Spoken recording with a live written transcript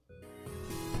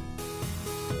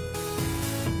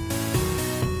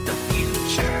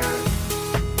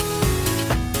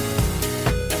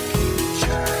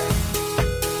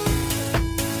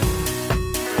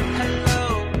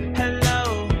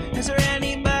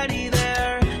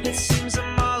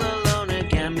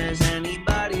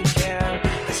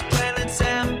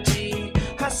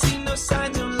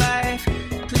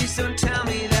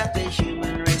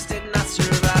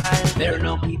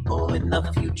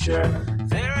the future.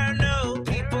 There are no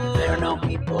people. There are no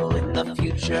people in the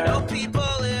future. No people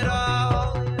at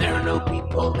all. There are no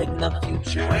people in the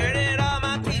future. Where did all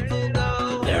my people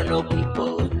go? There are no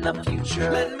people in the future.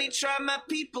 Let me try my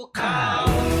people call.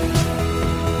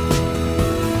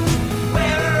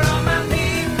 Where are all my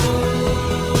people?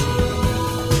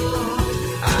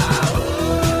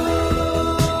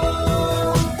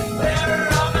 Where are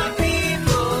all my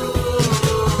people?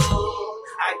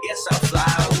 I guess I'll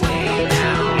fly away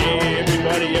now.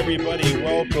 Hey, everybody,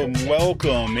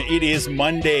 welcome. It is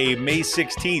Monday, May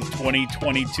 16th,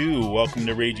 2022. Welcome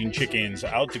to Raging Chicken's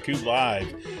Out to Coop Live.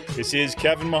 This is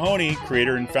Kevin Mahoney,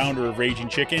 creator and founder of Raging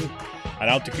Chicken. On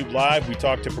Out to Coop Live, we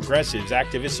talk to progressives,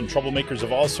 activists, and troublemakers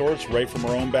of all sorts right from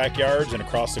our own backyards and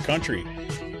across the country.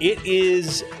 It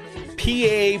is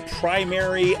PA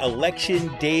primary election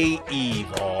day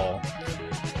eve, all.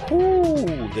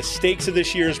 Ooh, the stakes of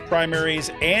this year's primaries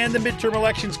and the midterm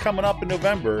elections coming up in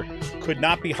November could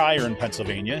not be higher in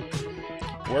Pennsylvania.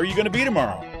 Where are you going to be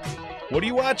tomorrow? What are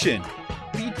you watching?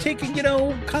 What are you taking,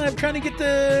 kind of trying to get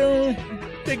the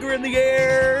finger in the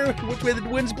air, which way the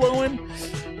wind's blowing?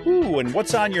 Ooh, and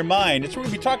what's on your mind? It's where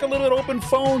we'll be talking a little bit open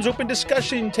phones, open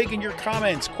discussion, taking your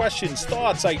comments, questions,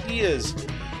 thoughts, ideas.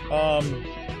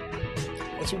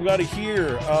 That's what we got to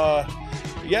hear.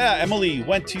 Yeah, Emily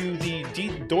went to the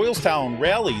Doylestown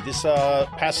rally this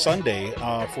past Sunday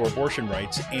for abortion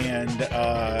rights, and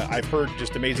I've heard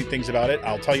just amazing things about it.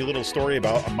 I'll tell you a little story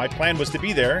about my plan was to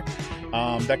be there.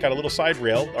 That got a little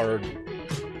sidetracked,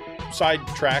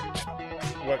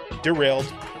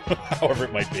 derailed, however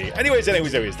it might be. Anyways,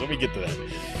 let me get to that.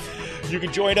 You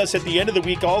can join us at the end of the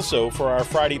week also for our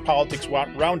Friday Politics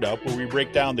Roundup, where we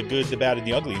break down the good, the bad, and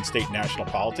the ugly in state and national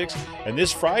politics. And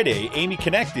this Friday, Amy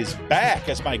Connect is back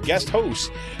as my guest host,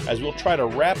 as we'll try to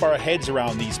wrap our heads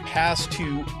around these past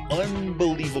two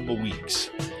unbelievable weeks.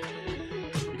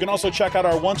 You can also check out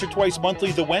our once or twice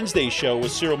monthly The Wednesday Show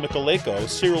with Cyril Michaleko.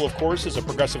 Cyril, of course, is a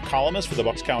progressive columnist for the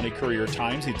Bucks County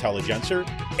Courier-Times, the Intelligencer,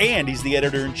 and he's the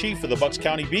editor-in-chief of the Bucks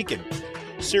County Beacon.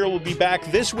 Cyril will be back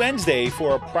this Wednesday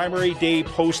for a primary day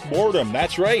post-mortem.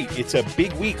 That's right, it's a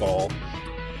big week, all.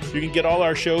 You can get all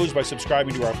our shows by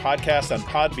subscribing to our podcast on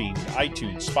Podbean,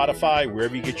 iTunes, Spotify,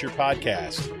 wherever you get your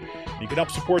podcast. You can help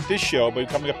support this show by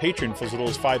becoming a patron for as little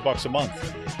as $5 a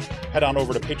month. Head on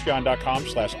over to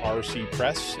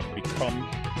patreon.com/rcpress and become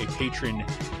a patron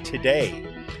today.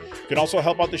 You can also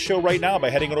help out the show right now by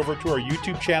heading over to our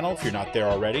YouTube channel if you're not there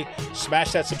already.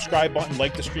 Smash that subscribe button,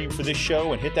 like the stream for this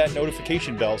show, and hit that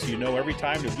notification bell so you know every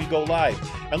time that we go live.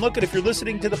 And look, if you're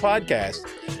listening to the podcast,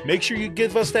 make sure you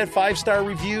give us that 5-star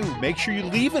review. Make sure you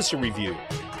leave us a review.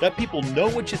 Let people know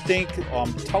what you think.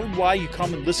 Tell them why you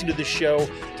come and listen to this show.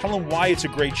 Tell them why it's a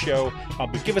great show.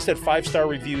 But give us that 5-star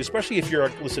review, especially if you're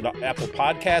listening to Apple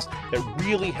Podcasts. That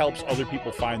really helps other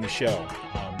people find the show.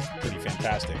 Pretty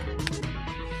fantastic.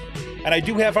 And I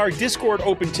do have our Discord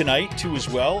open tonight, too, as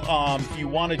well. If you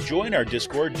want to join our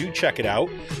Discord, do check it out.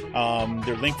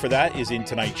 The link for that is in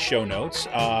tonight's show notes.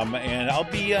 And I'll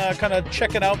be kind of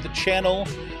checking out the channel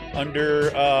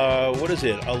under,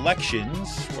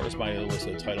 Elections. What's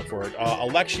the title for it?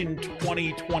 Election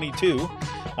 2022.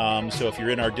 So if you're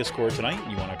in our Discord tonight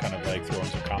and you want to kind of throw in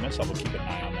some comments, I will keep an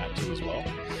eye on that, too, as well.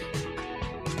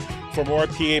 For more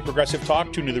PA Progressive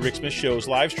Talk, tune to the Rick Smith Show's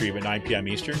live stream at 9 p.m.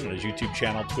 Eastern on his YouTube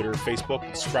channel, Twitter,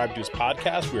 Facebook. Subscribe to his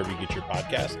podcast wherever you get your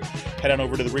podcast. Head on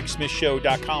over to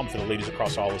thericksmithshow.com for the latest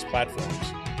across all his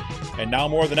platforms. And now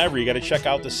more than ever, you got to check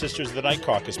out the Sisters of the Night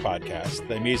Caucus podcast.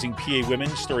 The amazing PA women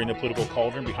stirring the political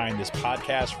cauldron behind this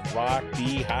podcast rock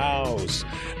the house.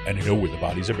 And you know where the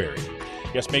bodies are buried.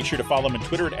 Yes, make sure to follow them on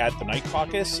Twitter at The Night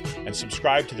Caucus and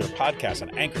subscribe to their podcast on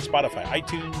Anchor, Spotify,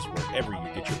 iTunes, wherever you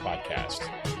get your podcast.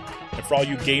 And for all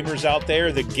you gamers out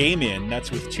there, the Game Inn,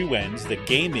 that's with 2 N's, the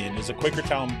Game Inn is a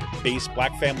Quakertown-based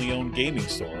black family-owned gaming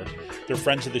store. They're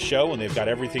friends of the show, and they've got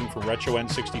everything from retro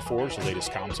N64s, the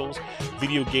latest consoles,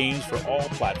 video games for all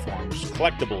platforms,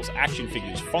 collectibles, action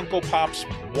figures, Funko Pops,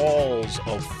 walls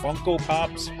of Funko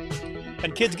Pops.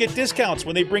 And kids get discounts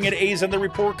when they bring in A's on the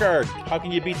report card. How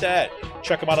can you beat that?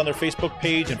 Check them out on their Facebook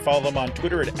page and follow them on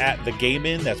Twitter at The Game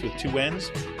Inn, that's with 2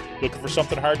 N's. Looking for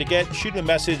something hard to get? Shoot them a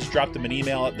message, drop them an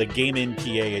email at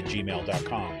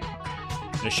thegameinpa@gmail.com.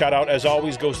 And a shout out, as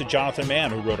always, goes to Jonathan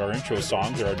Mann, who wrote our intro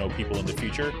song, There Are No People in the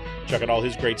Future. Check out all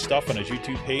his great stuff on his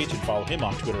YouTube page and follow him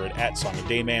on Twitter at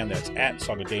SongofDayman. That's at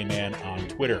SongofDayman on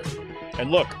Twitter. And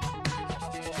look,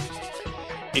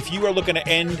 If you are looking to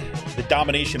end the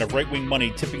domination of right-wing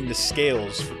money tipping the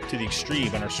scales to the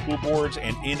extreme on our school boards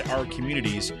and in our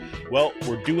communities, well,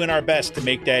 we're doing our best to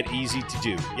make that easy to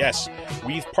do. Yes,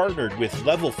 we've partnered with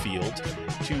Levelfield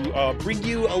to bring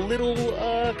you a little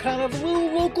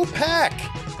local pack.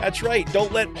 That's right.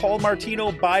 Don't let Paul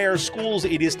Martino buy our schools.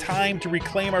 It is time to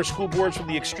reclaim our school boards from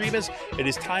the extremists. It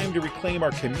is time to reclaim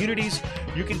our communities.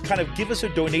 You can kind of give us a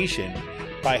donation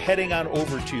by heading on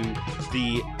over to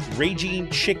the Raging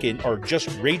Chicken, or just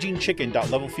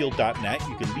ragingchicken.levelfield.net.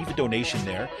 You can leave a donation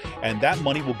there, and that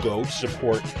money will go to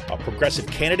support progressive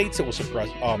candidates. It will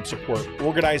support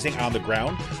organizing on the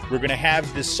ground. We're going to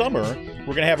have this summer,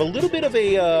 we're going to have a little bit of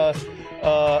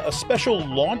a special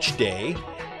launch day.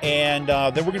 And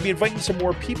then we're going to be inviting some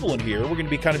more people in here. We're going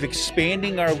to be kind of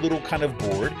expanding our little kind of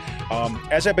board.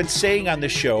 As I've been saying on the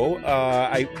show,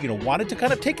 I wanted to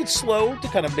kind of take it slow to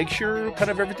kind of make sure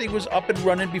kind of everything was up and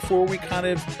running before we kind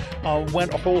of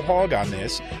went a whole hog on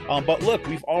this. But look,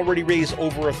 we've already raised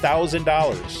over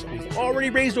 $1,000. We've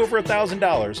already raised over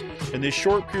 $1,000 in this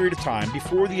short period of time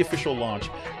before the official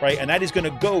launch, right? And that is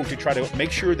going to go to try to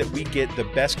make sure that we get the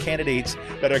best candidates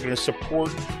that are going to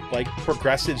support like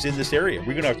progressives in this area.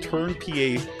 We're going to turn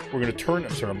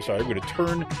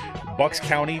Bucks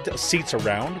County seats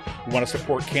around. We want to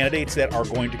support candidates that are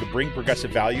going to bring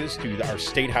progressive values to our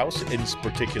state house in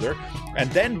particular.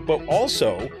 And then, but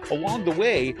also along the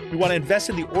way, we want to invest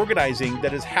in the organizing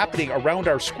that is happening around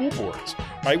our school boards,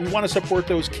 right? We want to support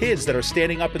those kids that are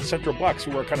standing up in Central Bucks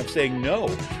who are kind of saying no,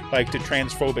 like to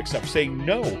transphobic stuff, saying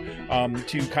no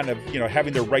to kind of,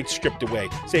 having their rights stripped away,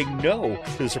 saying no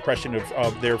to the suppression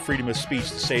of their freedom of speech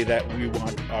to say that we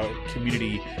want a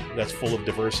community that's full of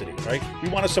diversity, right? We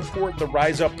want to support the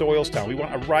Rise Up Doylestown. We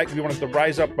want the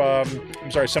Rise Up,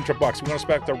 Central Bucks. We want to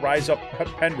support the Rise Up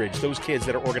Penridge, those kids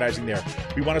that are organizing there.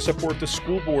 We want to support the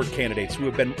school board candidates who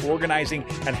have been organizing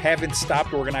and haven't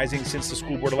stopped organizing since the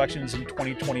school board elections in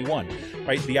 2021,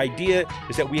 right? The idea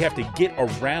is that we have to get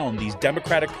around these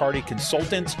Democratic Party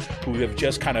consultants who have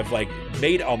just kind of like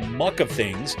made a muck of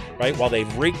things, right? While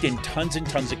they've raked in tons and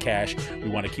tons of cash, we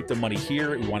want to keep the money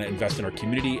here. We want to invest in our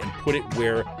community and put it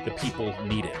where the people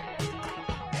need it.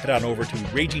 Head on over to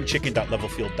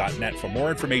ragingchicken.levelfield.net for more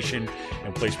information and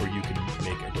a place where you can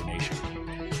make a donation.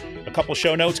 A couple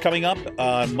show notes coming up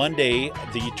on Monday,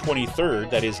 the 23rd.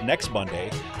 That is next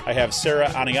Monday. I have Sarah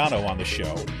Aniano on the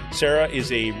show. Sarah is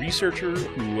a researcher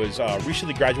who was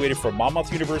recently graduated from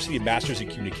Monmouth University and Masters in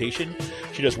Communication.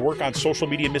 She does work on social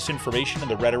media misinformation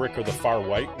and the rhetoric of the far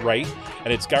right,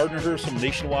 and it's garnered her some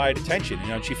nationwide attention.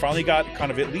 And she finally got kind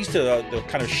of at least the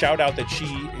kind of shout out that she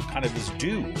kind of is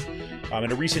due. In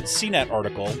a recent CNET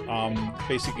article,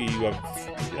 basically you have,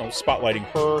 spotlighting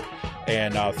her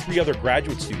and 3 other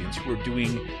graduate students who are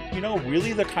doing,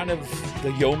 really the kind of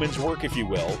the yeoman's work, if you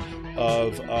will,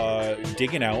 of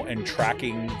digging out and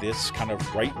tracking this kind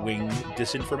of right-wing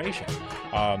disinformation.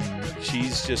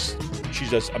 She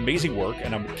does amazing work,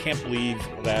 and I can't believe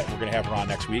that we're going to have her on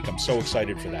next week. I'm so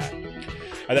excited for that.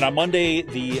 And then on Monday,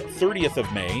 the 30th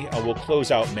of May, we'll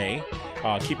close out May.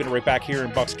 Keeping it right back here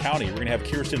in Bucks County. We're going to have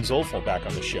Kirsten Zollfeld back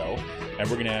on the show, and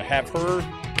we're going to have her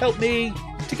help me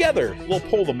together. We'll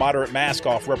pull the moderate mask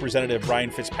off Representative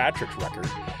Ryan Fitzpatrick's record.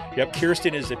 Yep,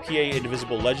 Kirsten is the PA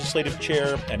Indivisible Legislative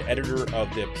Chair and editor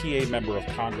of the PA Member of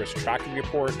Congress Tracking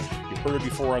Report. You've heard her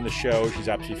before on the show. She's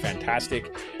absolutely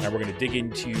fantastic, and we're going to dig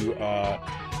into,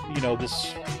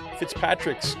 this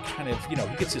Fitzpatrick's kind of, he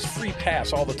gets this free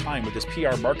pass all the time with this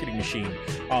PR marketing machine.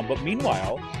 But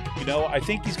meanwhile, I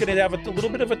think he's going to have a little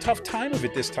bit of a tough time of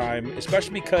it this time,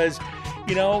 especially because,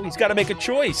 he's got to make a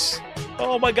choice.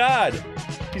 Oh my God,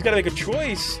 he's got to make a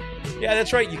choice. Yeah,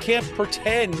 that's right. You can't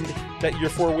pretend that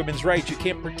you're for women's rights. You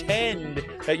can't pretend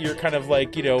that you're kind of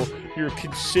like, you're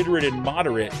considerate and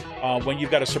moderate when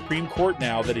you've got a Supreme Court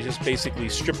now that is just basically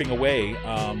stripping away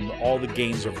all the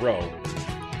gains of Roe.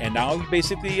 And now you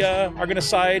basically are going to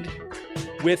side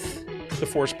with the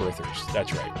forced birthers.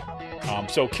 That's right.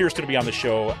 So Kirsten will be on the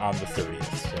show on the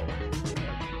 30th.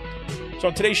 So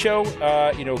on today's show,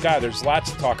 there's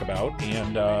lots to talk about,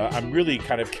 and I'm really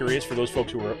kind of curious for those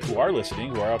folks who are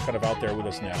listening, who are kind of out there with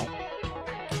us now,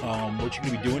 what you're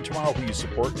going to be doing tomorrow, who you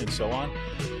support, and so on.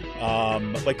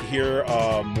 I'd like to hear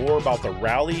more about the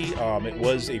rally. It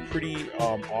was a pretty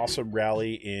awesome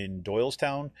rally in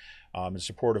Doylestown in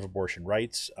support of abortion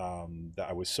rights.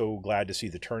 I was so glad to see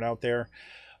the turnout there.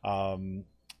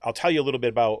 I'll tell you a little bit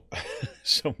about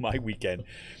my weekend.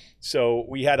 So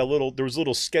we had there was a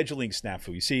little scheduling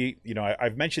snafu. You see,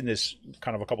 I've mentioned this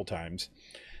kind of a couple times,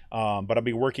 but I'll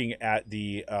be working at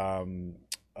the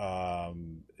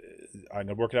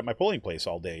I'm working at my polling place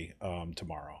all day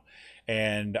tomorrow.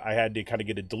 And I had to kind of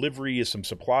get a delivery of some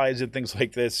supplies and things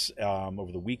like this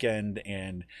over the weekend,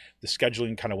 and the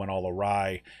scheduling kind of went all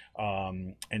awry.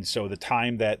 And so the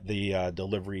time that the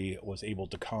delivery was able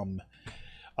to come,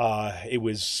 it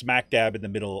was smack dab in the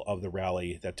middle of the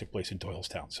rally that took place in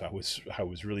Doylestown. So I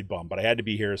was really bummed, but I had to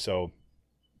be here. So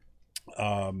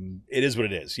it is what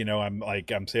it is.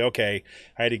 I'm saying, okay,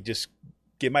 I had to just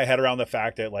get my head around the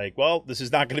fact that, like, well, this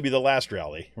is not going to be the last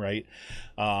rally, right?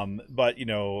 But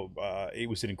it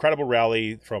was an incredible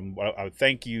rally. I would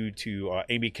thank you to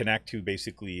Amy Connect, who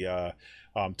basically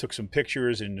took some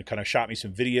pictures and kind of shot me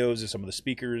some videos of some of the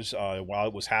speakers while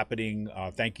it was happening.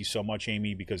 Thank you so much,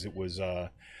 Amy, because it was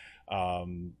just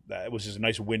a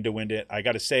nice window into it. I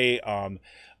got to say,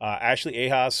 Ashley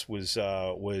Ahas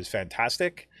was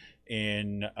fantastic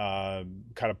in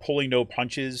kind of pulling no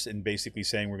punches and basically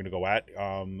saying we're going to go at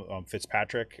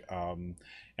Fitzpatrick, and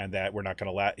that we're not going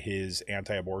to let his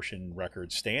anti-abortion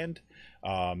record stand,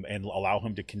 and allow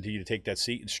him to continue to take that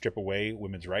seat and strip away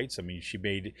women's rights. I mean,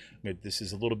 this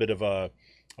is a little bit of a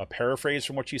paraphrase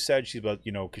from what she said. She's about,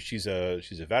 because she's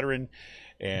a veteran,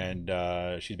 and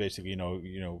she's basically,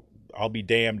 I'll be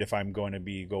damned if I'm going to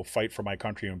go fight for my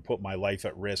country and put my life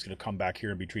at risk and to come back here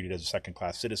and be treated as a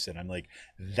second-class citizen. I'm like,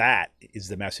 that is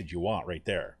the message you want right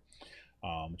there.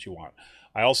 What you want.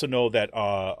 I also know that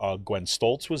Gwen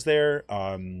Stoltz was there.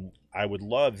 I would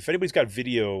love, if anybody's got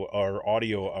video or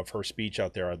audio of her speech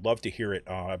out there, I'd love to hear it.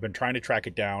 I've been trying to track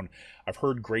it down. I've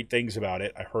heard great things about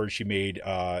it. I heard she made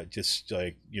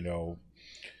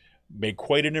made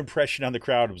quite an impression on the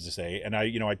crowd, was to say. And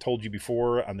I told you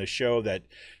before on the show that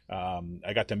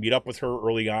I got to meet up with her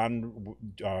early on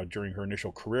during her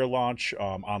initial career launch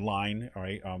online, all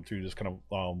right, through this kind of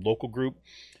local group.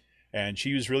 And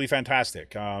she was really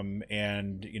fantastic, and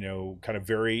kind of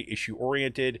very issue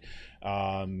oriented.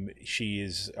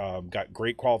 She's got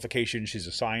great qualifications. She's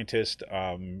a scientist.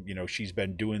 She's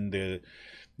been doing the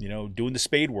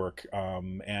spade work,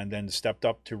 and then stepped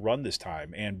up to run this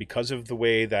time. And because of the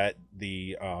way that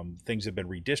the things have been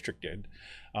redistricted,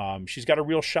 she's got a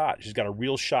real shot. She's got a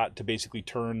real shot to basically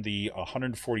turn the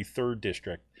 143rd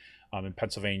district in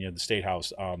Pennsylvania, the State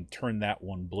House, turn that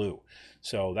one blue.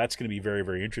 So that's going to be very,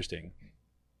 very interesting.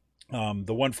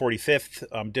 The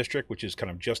 145th district, which is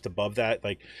kind of just above that,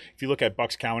 like if you look at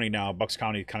Bucks County now, Bucks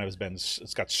County kind of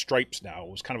it's got stripes now. It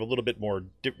was kind of a little bit more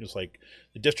different. It's like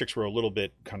the districts were a little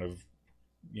bit kind of,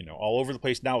 all over the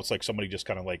place. Now it's like somebody just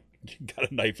kind of like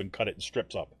got a knife and cut it in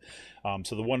strips up.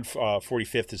 So the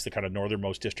 145th is the kind of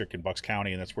northernmost district in Bucks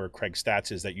County, and that's where Craig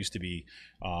Stats is. That used to be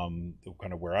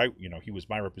kind of where he was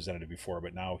my representative before,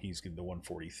 but now he's in the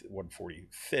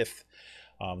 145th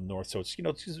north. So it's,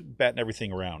 it's just batting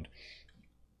everything around.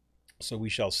 So we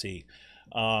shall see.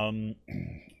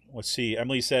 Let's see.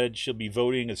 Emily said she'll be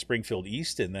voting at Springfield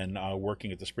East and then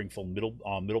working at the Springfield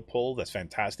Middle poll. That's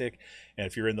fantastic. And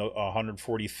if you're in the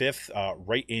 145th,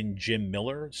 write in Jim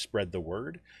Miller. Spread the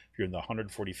word. If you're in the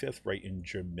 145th, write in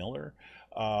Jim Miller.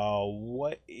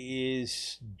 What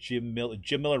is Jim Miller?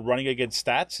 Jim Miller running against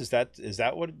Stats? Is that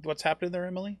what's happening there,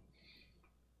 Emily?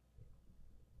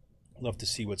 Love to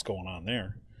see what's going on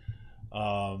there.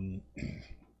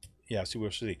 Yeah, see,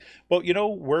 we'll see. But,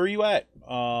 where are you at?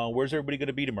 Where's everybody going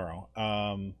to be tomorrow?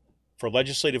 For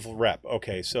legislative rep.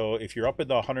 Okay, so if you're up in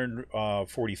the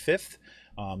 145th,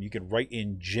 you can write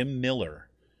in Jim Miller,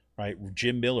 right?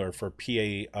 Jim Miller for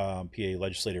PA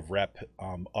legislative rep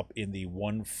up in the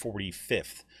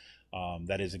 145th.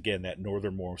 That is, again, that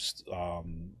northernmost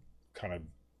kind of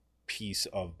piece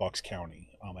of Bucks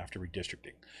County after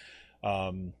redistricting.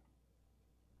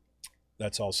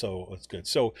 That's good.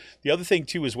 So the other thing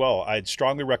too, as well, I'd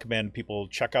strongly recommend people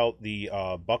check out the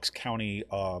Bucks County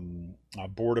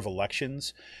Board of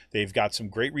Elections. They've got some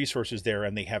great resources there,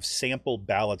 and they have sample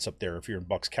ballots up there if you're in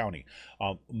Bucks County.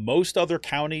 Most other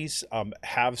counties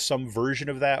have some version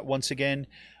of that. Once again,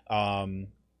 they'll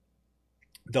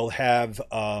have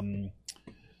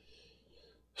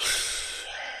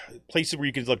places where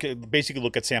you can basically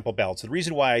look at sample ballots. The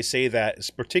reason why I say that is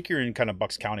particularly in kind of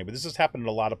Bucks County, but this has happened in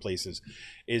a lot of places,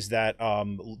 is that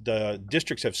the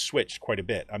districts have switched quite a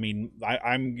bit. I mean,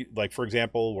 I'm like, for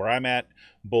example, where I'm at,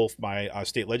 both my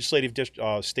state legislative district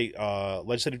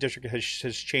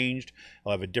has changed.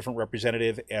 I'll have a different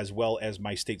representative, as well as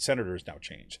my state senator has now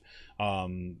changed.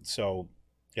 So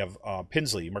you have Mark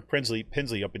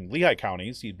Pinsley up in Lehigh County.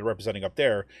 He's been representing up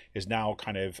there. Is now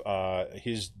kind of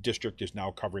his district is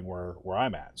now covering where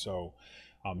I'm at. So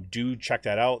do check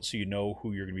that out so you know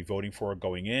who you're going to be voting for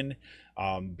going in.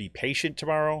 Be patient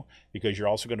tomorrow, because you're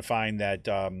also going to find that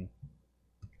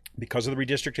because of the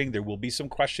redistricting, there will be some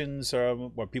questions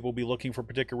where people will be looking for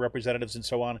particular representatives and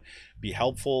so on. Be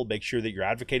helpful. Make sure that you're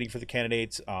advocating for the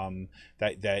candidates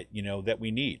that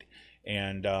we need,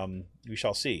 and we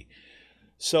shall see.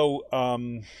 So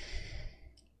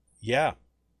yeah,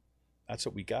 that's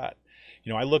what we got.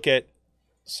 I look at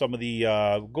some of the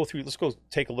let's go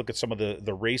take a look at some of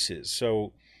the races.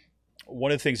 So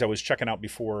one of the things I was checking out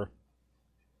before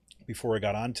I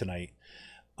got on tonight.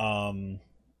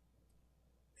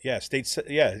 Yeah,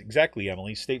 exactly,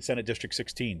 Emily. State Senate District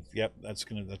 16. Yep, that's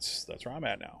where I'm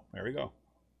at now. There we go.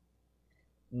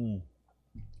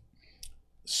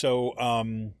 So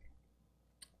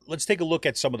let's take a look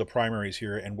at some of the primaries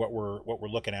here and what we're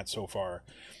looking at so far.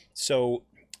 So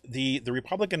the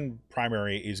Republican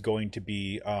primary is going to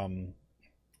be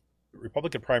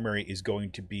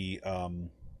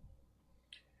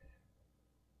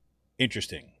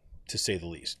interesting, to say the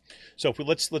least. So if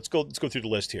let's go through the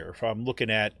list here. If I'm looking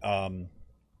at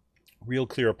Real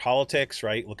Clear Politics,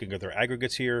 right? Looking at their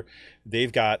aggregates here,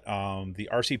 they've got the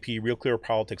RCP Real Clear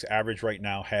Politics average right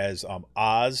now has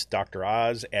Dr.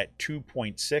 Oz at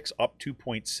 2.6, up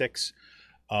 2.6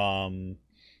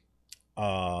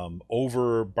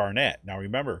 over Barnett. Now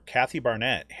remember, Kathy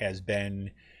Barnett has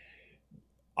been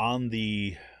on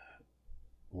the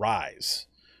rise,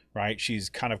 right? She's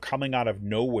kind of coming out of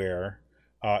nowhere.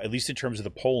 At least in terms of the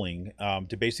polling,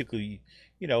 to basically,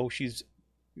 she's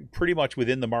pretty much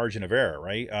within the margin of error,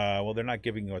 right? Well, they're not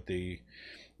giving what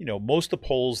most of the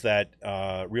polls that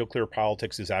Real Clear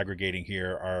Politics is aggregating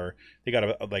here they got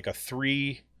a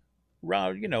 3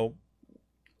 round,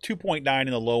 2.9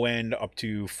 in the low end up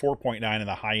to 4.9 in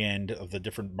the high end of the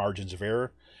different margins of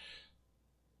error.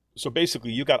 So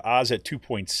basically, you got Oz at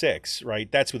 2.6,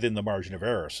 right? That's within the margin of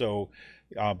error. So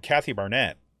Kathy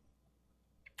Barnett,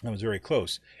 that was very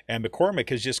close. And McCormick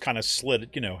has just kind of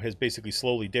slid, has basically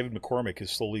David McCormick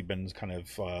has slowly been kind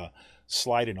of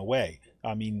sliding away.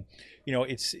 I mean,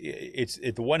 it's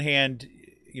at the one hand,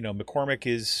 McCormick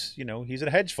is, he's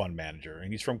a hedge fund manager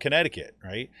and he's from Connecticut,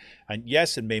 right? And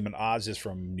yes, and Maymon Oz is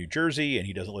from New Jersey and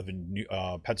he doesn't live in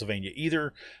Pennsylvania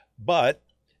either, but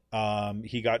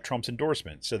he got Trump's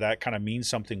endorsement, so that kind of means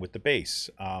something with the base.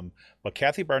 But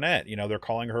Kathy Barnett, they're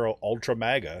calling her Ultra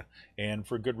MAGA, and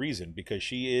for good reason, because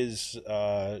she is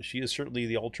certainly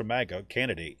the Ultra MAGA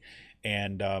candidate,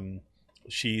 and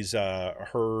she's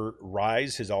her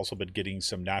rise has also been getting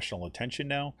some national attention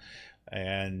now,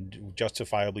 and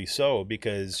justifiably so,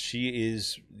 because she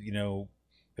is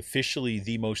officially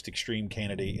the most extreme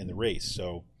candidate in the race.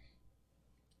 So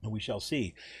we shall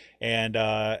see. And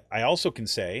I also can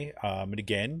say, and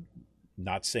again,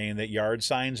 not saying that yard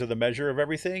signs are the measure of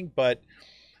everything, but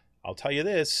I'll tell you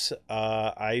this,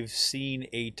 I've seen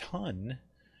a ton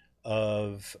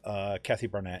of Kathy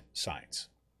Barnett signs,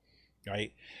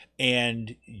 right?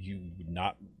 And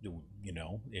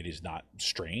it is not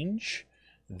strange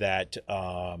that,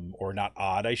 or not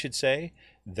odd, I should say,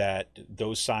 that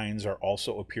those signs are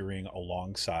also appearing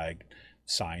alongside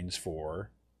signs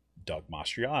for Doug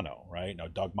Mastriano, right? Now,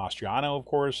 Doug Mastriano, of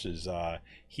course,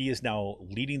 he is now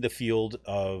leading the field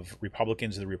of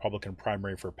Republicans in the Republican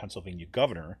primary for Pennsylvania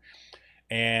governor,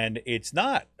 and it's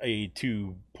not a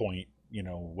 2-point,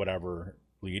 whatever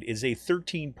lead. It's a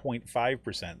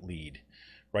 13.5% lead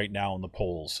right now in the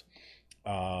polls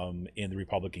in the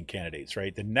Republican candidates,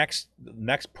 right? The next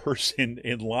person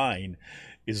in line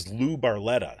is Lou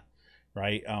Barletta,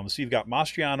 right? So you've got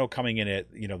Mastriano coming in at,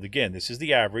 again, this is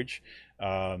the average,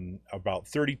 about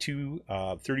 32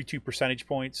 percentage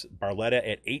points. Barletta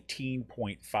at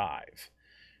 18.5,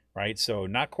 right? So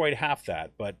not quite half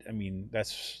that, but I mean,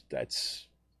 that's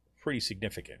pretty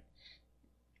significant.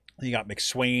 You got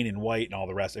McSwain and White and all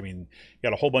the rest. I mean, you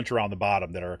got a whole bunch around the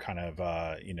bottom that are kind of,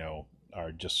 are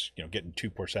just, getting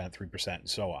 2%, 3%, and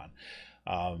so on.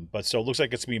 But so it looks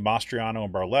like it's going to be Mastriano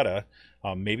and Barletta.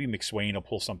 Maybe McSwain will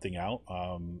pull something out.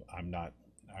 I'm not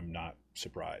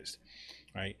surprised,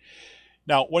 right?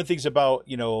 Now, one of the things about,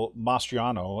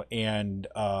 Mastriano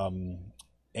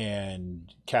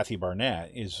and Kathy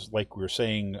Barnett is, like we were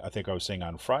saying, I think I was saying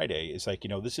on Friday, is like,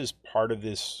 this is part of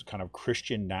this kind of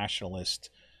Christian nationalist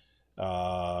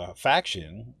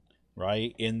faction,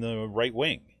 right, in the right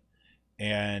wing.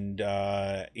 And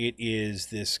it is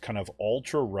this kind of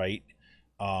ultra-right,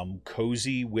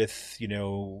 cozy with,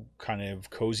 kind of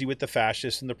cozy with the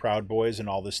fascists and the Proud Boys and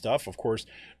all this stuff. Of course,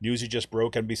 news had just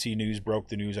broke. NBC News broke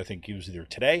the news, I think it was either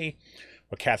today.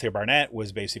 But Kathy Barnett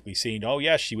was basically saying, oh,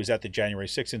 yes, she was at the January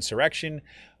 6th insurrection,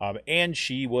 and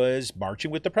she was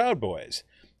marching with the Proud Boys.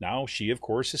 Now, she, of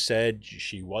course, has said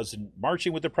she wasn't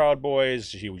marching with the Proud Boys.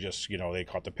 She was just, they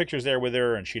caught the pictures there with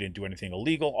her, and she didn't do anything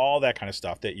illegal, all that kind of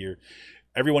stuff that you're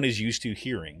everyone is used to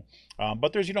hearing.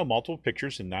 But there's, multiple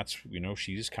pictures, and that's,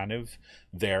 she's kind of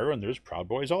there, and there's Proud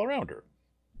Boys all around her,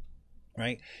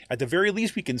 right? At the very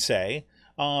least, we can say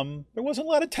there wasn't a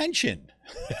lot of tension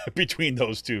between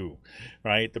those two,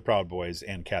 right? The Proud Boys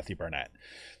and Kathy Barnett.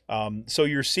 So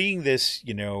you're seeing this,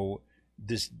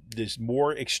 this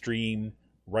more extreme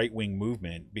right-wing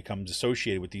movement becomes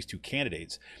associated with these two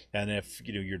candidates. And if,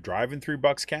 you're driving through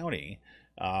Bucks County,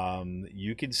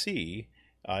 you can see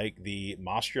like the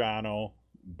Mastriano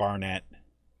Barnett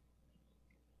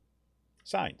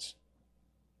signs,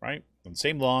 right? On the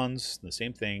same lawns, the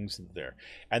same things there.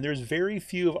 And there's very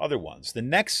few of other ones. The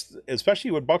next,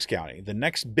 especially with Bucks County, the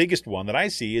next biggest one that I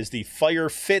see is the Fire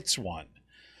Fitz one,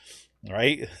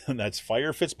 right? And that's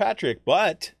Fire Fitzpatrick,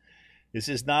 but this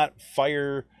is not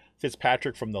Fire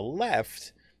Fitzpatrick from the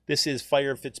left. This is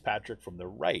Fire Fitzpatrick from the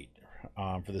right,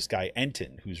 for this guy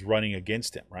Enton, who's running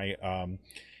against him, right?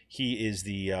 He is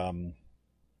the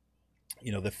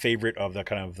the favorite of the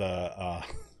kind of the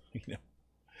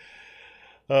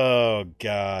oh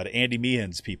God, Andy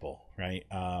Meehan's people, right?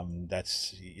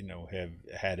 That's have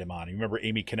had him on. You remember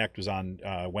Amy Connect was on,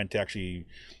 went to actually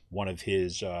one of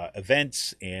his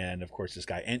events, and of course this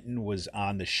guy Enton was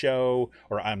on the show,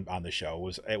 or I'm on the show,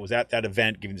 was at that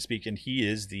event giving the speech, and he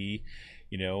is the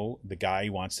the guy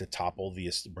who wants to topple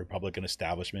the Republican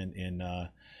establishment in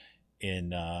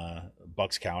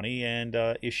Bucks County and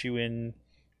issue in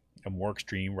a more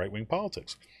extreme right-wing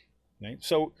politics, right?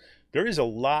 So there is a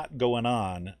lot going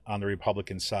on the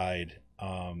Republican side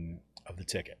of the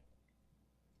ticket.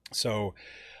 So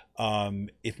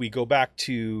if we go back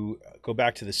to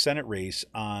the Senate race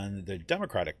on the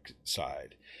Democratic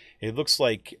side, it looks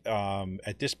like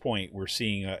at this point we're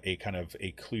seeing a kind of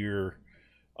a clear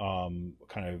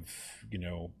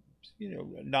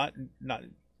not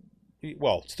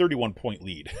well, it's 31-point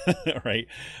lead, right?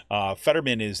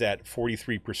 Fetterman is at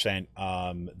 43%.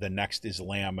 The next is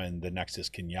Lamb, and the next is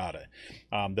Kenyatta.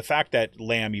 The fact that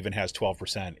Lamb even has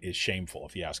 12% is shameful,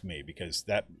 if you ask me, because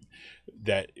that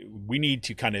we need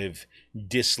to kind of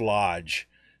dislodge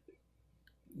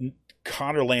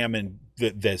Connor Lamb and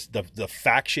the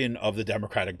faction of the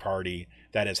Democratic Party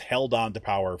that has held on to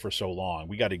power for so long.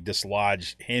 We got to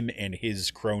dislodge him and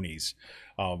his cronies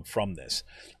from this.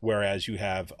 Whereas you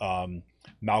have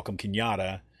Malcolm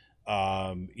Kenyatta,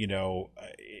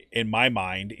 in my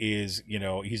mind is,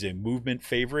 he's a movement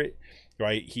favorite,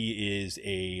 right? He is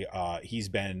he's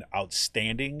been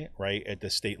outstanding, right, at the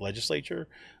state legislature.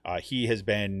 He has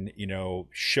been,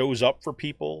 shows up for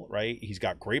people, right? He's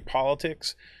got great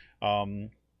politics. But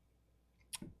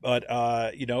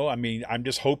I'm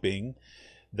just hoping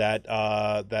that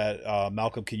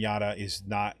Malcolm Kenyatta is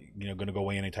not going to go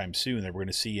away anytime soon, that we're going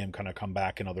to see him kind of come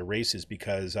back in other races,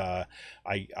 because I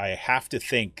have to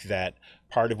think that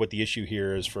part of what the issue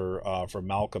here is for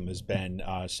Malcolm has been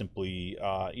simply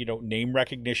name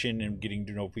recognition and getting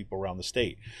to know people around the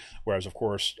state, whereas of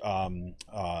course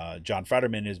John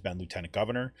Fetterman has been lieutenant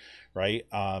governor, right?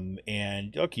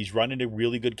 And look, he's running a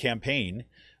really good campaign.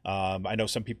 I know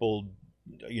some people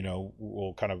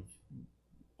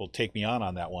will take me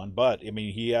on that one, but I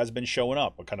mean, he has been showing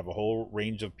up a kind of a whole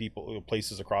range of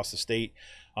places across the state.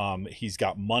 He's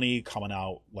got money coming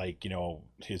out like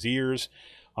his ears.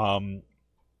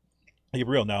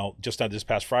 Gabriel, now just on this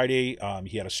past Friday,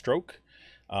 he had a stroke,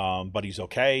 but he's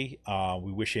okay.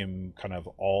 We wish him kind of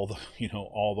all the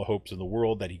hopes in the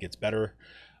world that he gets better.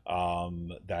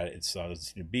 That it's going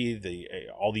to be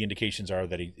all the indications are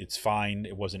that it's fine.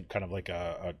 It wasn't kind of like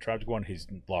a tragic one. He's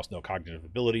lost no cognitive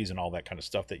abilities and all that kind of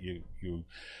stuff that you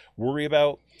worry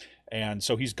about. And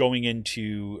so he's going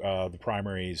into the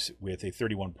primaries with a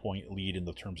 31-point lead in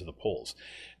the terms of the polls.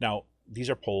 Now, these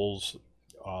are polls.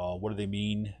 What do they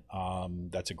mean?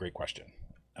 That's a great question.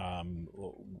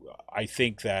 I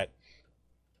think that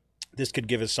this could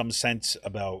give us some sense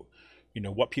about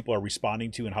what people are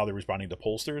responding to and how they're responding to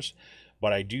pollsters.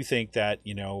 But I do think that,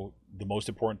 the most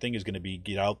important thing is going to be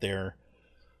get out there,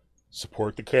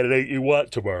 support the candidate you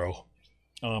want tomorrow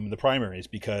in the primaries,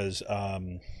 because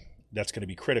that's going to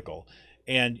be critical.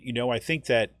 And, I think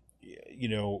that,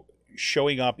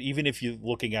 showing up, even if you're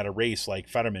looking at a race like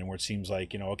Fetterman, where it seems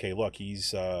like, okay, look,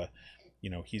 he's got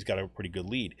a pretty good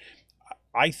lead.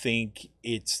 I think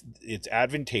it's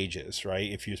advantageous,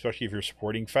 right? Especially if you're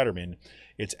supporting Fetterman,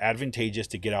 it's advantageous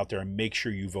to get out there and make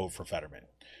sure you vote for Fetterman,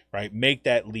 right? Make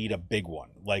that lead a big one.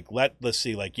 Like let's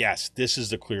see, like, yes, this is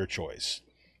the clear choice,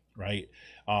 right?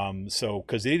 So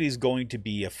because it is going to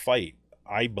be a fight,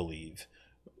 I believe,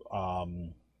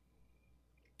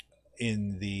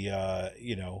 in the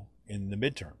in the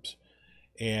midterms,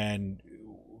 and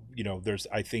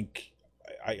I think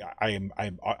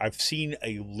I've seen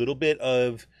a little bit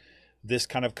of this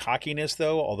kind of cockiness,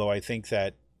 though, although I think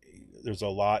that there's a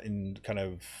lot in kind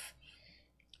of,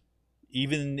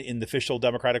 even in the official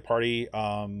Democratic Party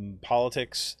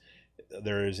politics,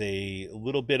 there's a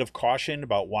little bit of caution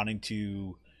about wanting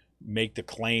to make the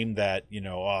claim that,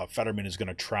 Fetterman is going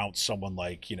to trounce someone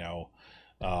like,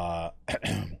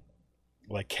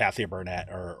 like Kathy Burnett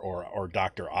or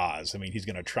Dr. Oz. I mean, he's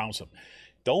going to trounce him.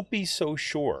 Don't be so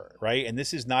sure, right? And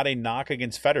this is not a knock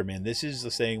against Fetterman. This is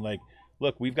the saying, like,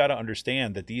 look, we've got to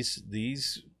understand that the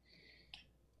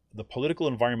political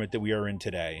environment that we are in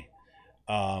today,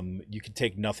 you can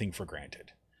take nothing for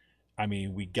granted. I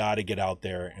mean, we got to get out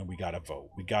there and we got to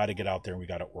vote. We got to get out there and we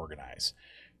got to organize,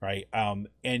 right? And,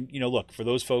 look, for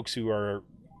those folks who are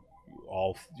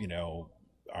all,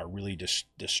 are really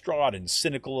distraught and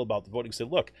cynical about the voting, say,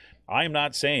 look, I am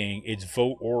not saying it's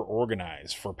vote or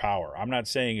organize for power. I'm not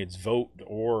saying it's vote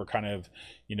or kind of,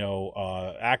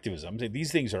 activism. I'm saying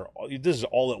this is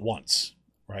all at once,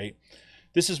 right?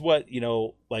 This is what,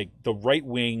 like the right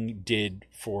wing did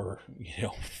for,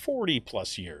 40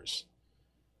 plus years,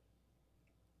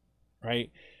 right?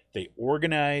 They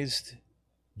organized,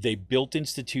 they built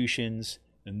institutions,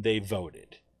 and they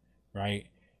voted, right?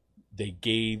 They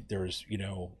gave,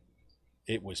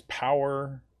 it was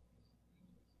power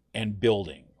and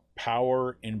building,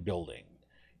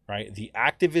 right? The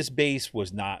activist base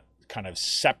was not kind of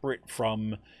separate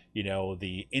from,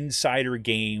 the insider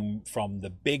game, from the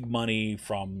big money,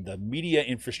 from the media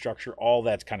infrastructure, all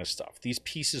that kind of stuff. These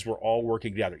pieces were all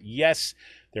working together. Yes,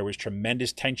 there was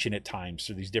tremendous tension at times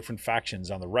through these different factions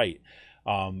on the right,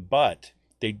 but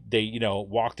they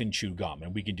walked and chewed gum,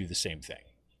 and we can do the same thing,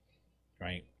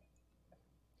 right?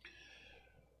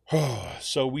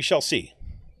 So we shall see.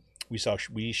 We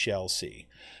shall see.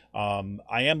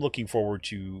 I am looking forward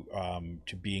to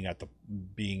being at the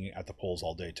polls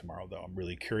all day tomorrow, though. I'm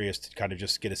really curious to kind of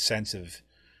just get a sense of,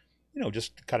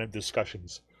 just kind of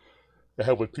discussions I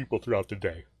have with people throughout the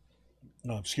day.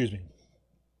 Excuse me.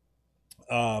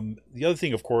 The other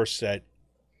thing, of course, that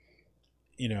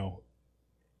if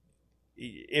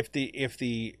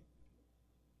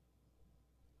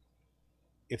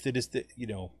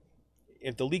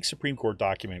the leaked Supreme Court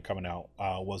document coming out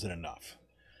wasn't enough,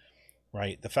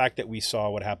 right? The fact that we saw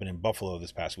what happened in Buffalo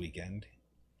this past weekend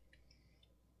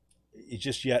is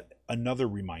just yet another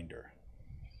reminder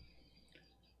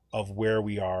of where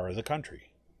we are as a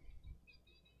country,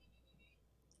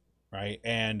 right?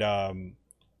 And,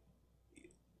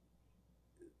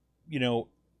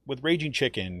 with Raging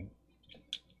Chicken,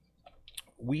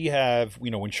 we have,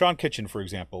 when Sean Kitchen, for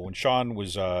example, when Sean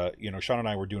was, Sean and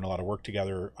I were doing a lot of work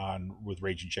together with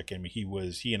Raging Chicken.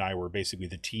 He and I were basically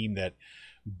the team that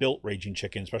built Raging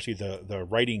Chicken, especially the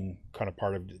writing kind of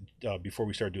part of before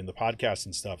we started doing the podcast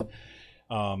and stuff.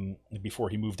 Before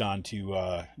he moved on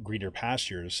to greener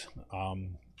pastures,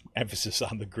 emphasis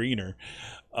on the greener,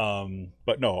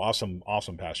 but no, awesome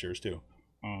pastures too.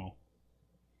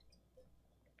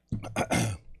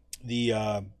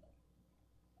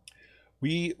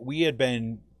 We had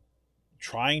been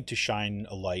trying to shine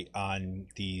a light on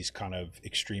these kind of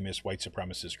extremist white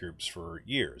supremacist groups for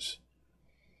years.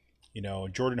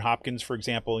 Jordan Hopkins, for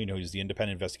example, he's the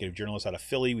independent investigative journalist out of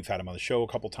Philly. We've had him on the show a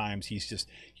couple times. He's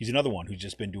another one who's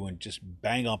just been doing just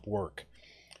bang up work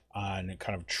on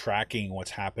kind of tracking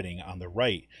what's happening on the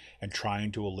right and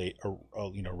trying to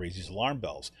raise these alarm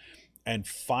bells. And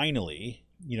finally,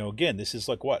 again, this is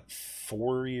like what,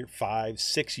 4, 5,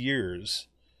 6 years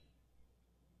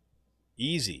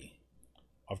easy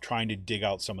of trying to dig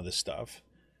out some of this stuff.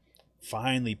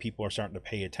 Finally, people are starting to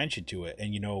pay attention to it.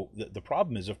 And, the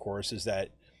problem is, of course, is that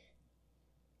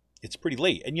it's pretty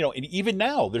late. And, and even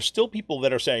now, there's still people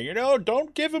that are saying,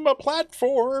 don't give them a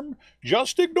platform.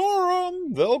 Just ignore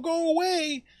them. They'll go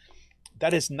away.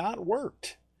 That has not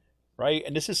worked, right?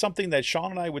 And this is something that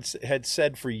Sean and I had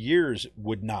said for years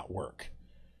would not work,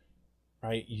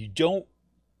 right? You don't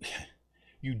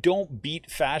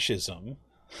beat fascism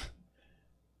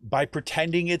by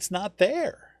pretending it's not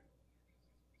there.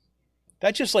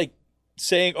 That's just like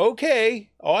saying, okay,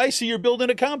 I see you're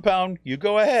building a compound. You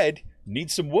go ahead.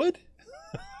 Need some wood?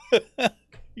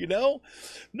 No,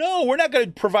 we're not going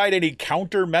to provide any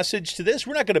counter message to this.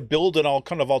 We're not going to build an all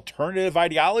kind of alternative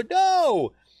ideology.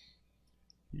 No,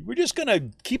 we're just going to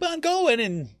keep on going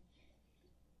and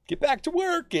get back to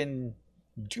work and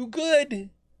do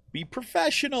good, be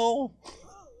professional.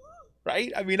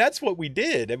 Right? I mean, that's what we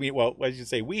did. I mean, well, I should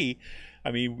say we. I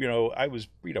mean, I was,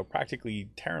 practically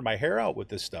tearing my hair out with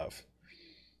this stuff.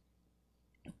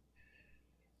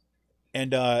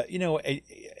 And,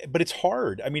 but it's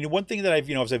hard. I mean, one thing that I've,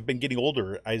 as I've been getting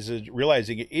older, I was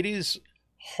realizing it is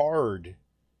hard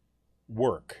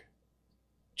work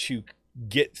to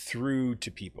get through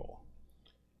to people,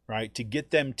 right? To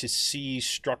get them to see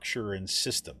structure and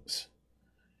systems,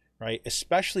 right?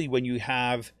 Especially when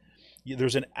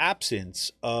there's an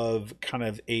absence of kind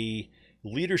of a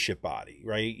leadership body,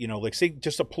 right? Like say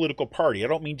just a political party. I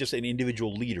don't mean just an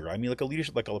individual leader. I mean like a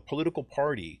leadership, like a political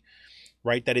party,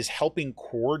 right? That is helping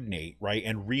coordinate, right?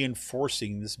 And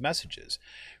reinforcing these messages,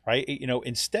 right?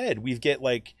 Instead we get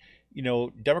like,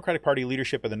 Democratic Party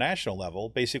leadership at the national level,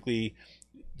 basically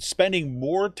spending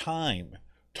more time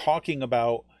talking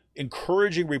about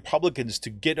encouraging Republicans to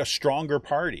get a stronger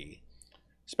party,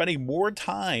 spending more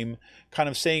time kind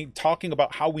of talking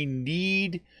about how we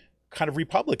need kind of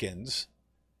Republicans,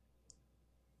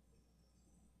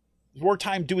 more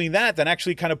time doing that than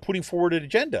actually kind of putting forward an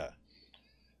agenda.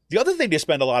 The other thing they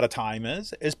spend a lot of time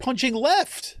is punching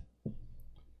left.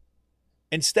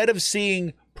 Instead of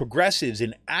seeing progressives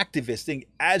and activists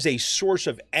as a source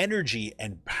of energy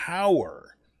and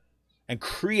power and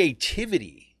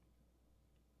creativity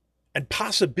and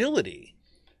possibility,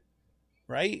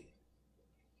 right?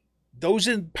 Those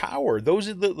in power, those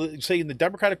in the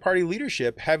Democratic Party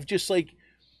leadership have just like,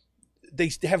 they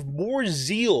have more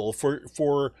zeal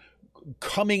for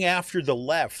coming after the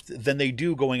left than they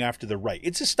do going after the right.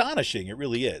 It's astonishing. It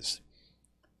really is.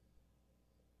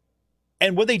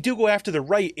 And when they do go after the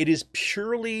right, it is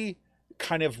purely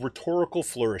kind of rhetorical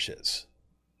flourishes.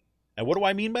 And what do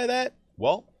I mean by that?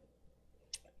 Well,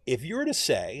 if you were to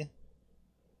say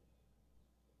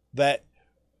that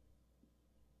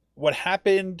what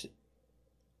happened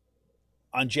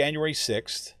on January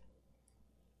 6th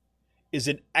is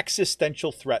an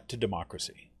existential threat to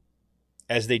democracy,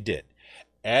 as they did,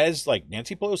 as like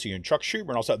Nancy Pelosi and Chuck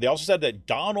Schumer, and they also said that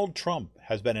Donald Trump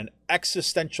has been an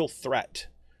existential threat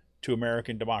to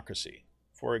American democracy,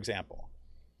 for example.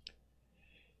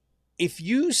 If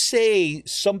you say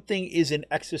something is an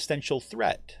existential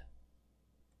threat,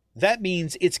 that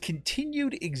means its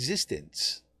continued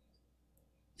existence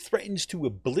threatens to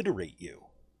obliterate you,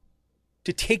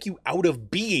 to take you out of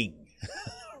being,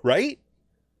 right?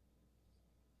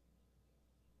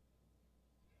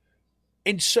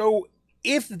 And so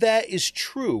if that is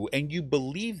true and you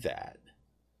believe that,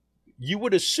 you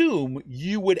would assume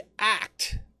you would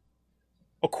act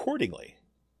accordingly.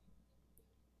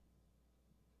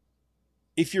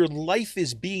 If your life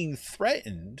is being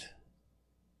threatened,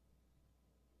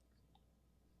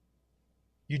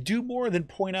 you do more than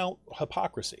point out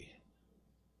hypocrisy.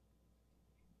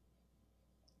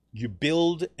 You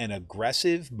build an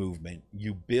aggressive movement,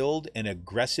 you build an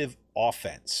aggressive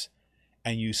offense,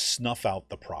 and you snuff out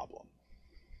the problem.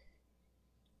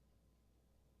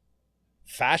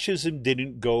 Fascism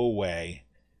didn't go away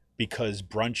because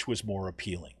brunch was more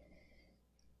appealing.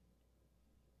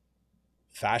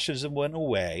 Fascism went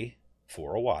away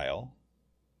for a while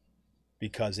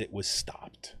because it was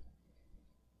stopped.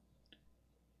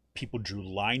 People drew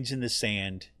lines in the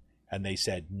sand and they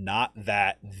said, not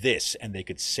that, this, and they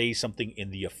could say something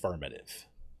in the affirmative.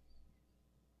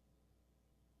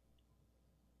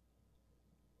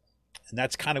 And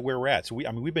that's kind of where we're at. So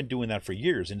we've been doing that for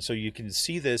years. And so you can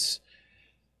see this.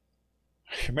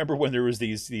 I remember when there was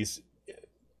these,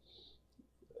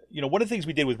 one of the things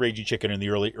we did with Raging Chicken in the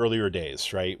earlier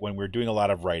days, right? When we were doing a lot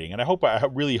of writing, and I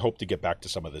really hope to get back to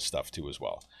some of this stuff too as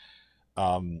well.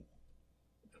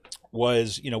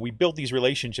 Was, we built these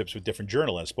relationships with different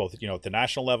journalists, both, at the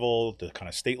national level, the kind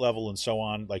of state level, and so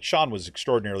on. Like Sean was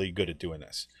extraordinarily good at doing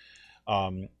this.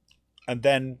 And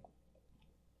then,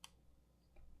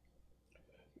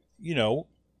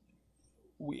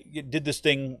 we did this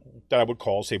thing that I would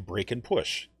call, say, break and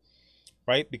push,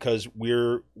 right? Because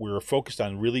we're focused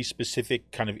on really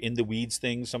specific kind of in the weeds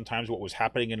things. Sometimes what was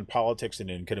happening in politics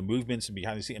and in kind of movements and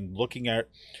behind the scenes, and looking at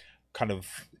kind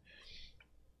of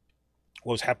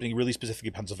what was happening really specifically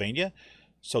in Pennsylvania.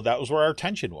 So that was where our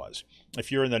attention was.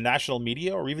 If you're in the national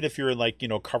media, or even if you're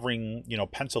in covering,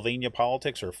 Pennsylvania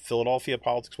politics or Philadelphia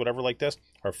politics, whatever like this,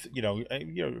 or,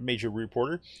 a major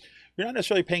reporter, you're not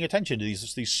necessarily paying attention to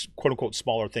these quote unquote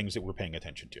smaller things that we're paying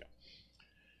attention to.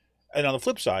 And on the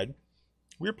flip side,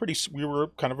 we were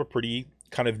kind of a pretty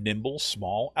kind of nimble,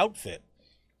 small outfit,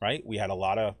 right? We had a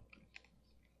lot of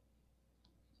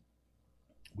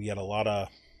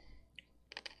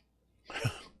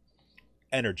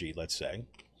energy, let's say.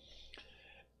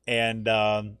 And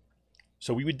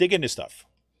so we would dig into stuff.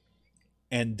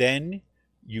 And then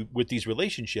with these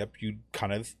relationships, you'd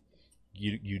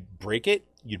break it,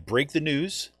 you'd break the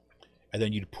news, and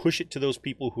then you'd push it to those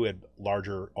people who had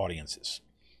larger audiences,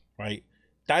 right?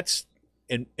 That's,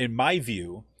 in my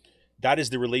view, that is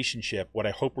the relationship, what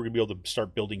I hope we're going to be able to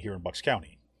start building here in Bucks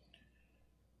County.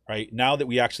 right? Now that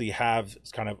we actually have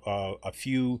kind of a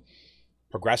few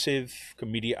progressive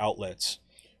media outlets,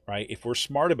 right? If we're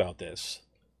smart about this,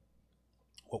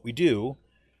 what we do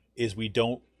is we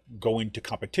don't go into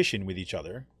competition with each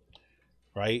other,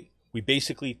 right? We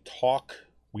basically talk,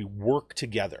 we work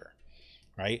together,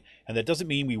 right? And that doesn't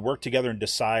mean we work together and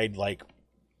decide like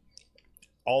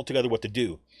all together what to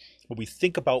do, but we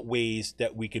think about ways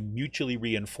that we can mutually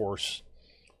reinforce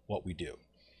what we do.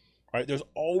 Right? There's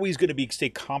always going to be, say,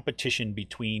 competition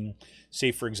between,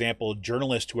 say, for example,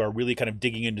 journalists who are really kind of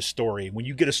digging into story. When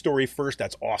you get a story first,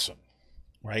 that's awesome,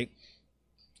 right?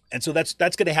 And so that's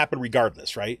going to happen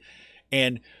regardless, right?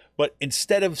 But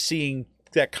instead of seeing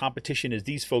that competition as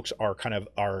these folks are kind of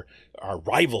our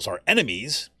rivals, our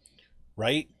enemies,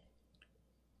 right?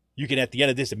 You can at the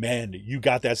end of this, man, you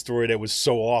got that story that was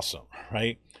so awesome,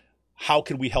 right? How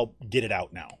can we help get it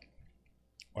out now,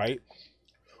 right?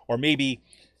 Or maybe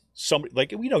somebody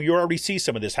like, you already see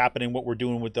some of this happening, what we're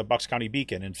doing with the Bucks County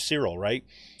Beacon and Cyril, right?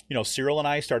 Cyril and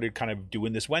I started kind of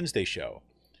doing this Wednesday show,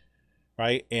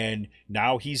 right? And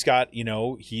now he's got,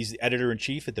 he's the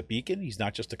editor-in-chief at the Beacon. He's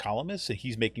not just a columnist, and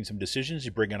he's making some decisions.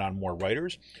 He's bringing on more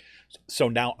writers. So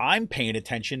now I'm paying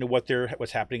attention to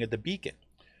what's happening at the Beacon.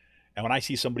 And when I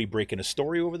see somebody breaking a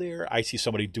story over there, I see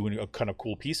somebody doing a kind of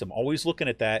cool piece, I'm always looking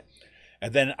at that.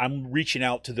 And then I'm reaching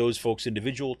out to those folks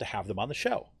individual to have them on the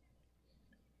show.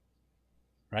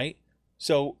 Right?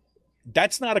 So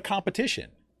that's not a competition,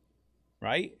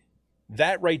 right?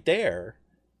 That right there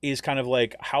is kind of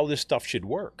like how this stuff should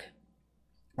work,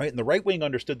 right? And the right wing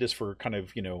understood this for kind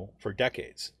of, for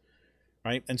decades,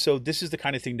 right? And so this is the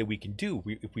kind of thing that we can do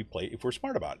if we're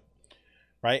smart about it,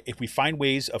 right? If we find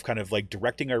ways of kind of like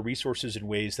directing our resources in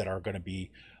ways that are going to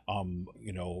be,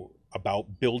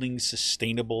 about building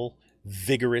sustainable,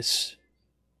 vigorous,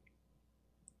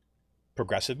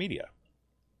 progressive media.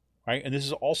 Right? And this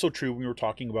is also true when we were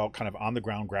talking about kind of on the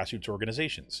ground grassroots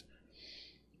organizations,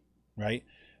 right?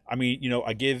 I mean,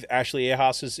 I give Ashley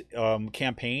Ahas's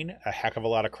campaign a heck of a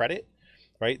lot of credit,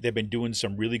 right? They've been doing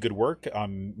some really good work.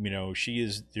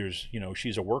 She's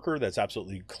a worker that's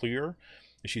absolutely clear.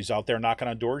 She's out there knocking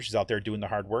on doors. She's out there doing the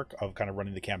hard work of kind of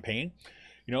running the campaign,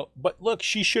 but look,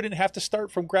 she shouldn't have to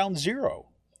start from ground zero.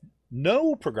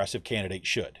 No progressive candidate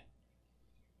should,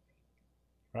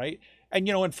 right? And,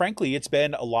 and frankly, it's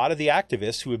been a lot of the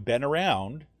activists who have been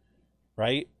around,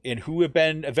 right, and who have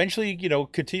been eventually,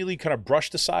 continually kind of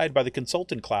brushed aside by the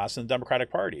consultant class in the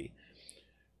Democratic Party,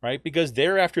 right, because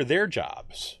they're after their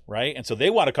jobs, right, and so they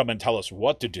want to come and tell us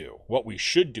what to do, what we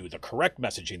should do, the correct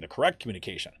messaging, the correct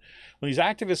communication. When these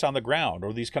activists on the ground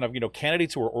or these kind of,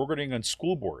 candidates who are organizing on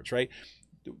school boards, right,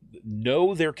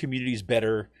 know their communities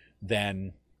better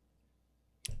than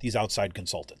these outside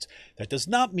consultants. That does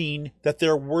not mean that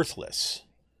they're worthless,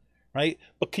 right?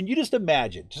 But can you just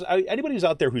imagine, anybody who's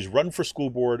out there who's run for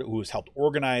school board, who has helped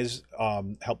organize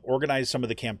some of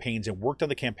the campaigns and worked on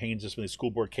the campaigns of some of the school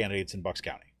board candidates in Bucks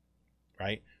County,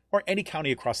 right? Or any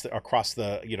county across the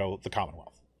the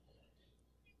Commonwealth,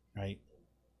 right?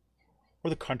 Or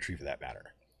the country for that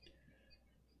matter.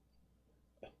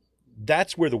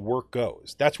 That's where the work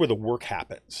goes. That's where the work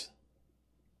happens.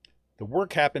 The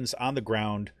work happens on the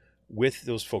ground with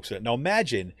those folks. Now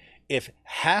imagine if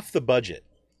half the budget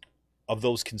of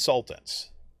those consultants,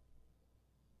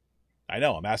 I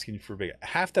know I'm asking for big,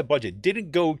 half the budget didn't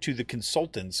go to the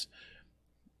consultants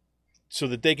so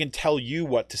that they can tell you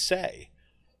what to say,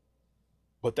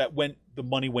 but the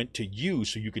money went to you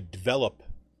so you could develop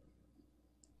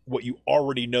what you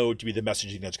already know to be the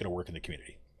messaging that's going to work in the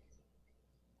community.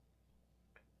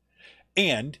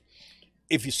 And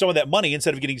if some of that money,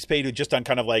 instead of getting paid just on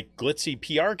kind of like glitzy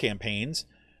PR campaigns,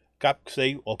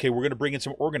 say, okay, we're going to bring in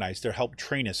some organizers to help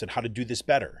train us in how to do this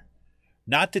better.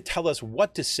 Not to tell us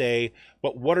what to say,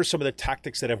 but what are some of the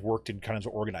tactics that have worked in kind of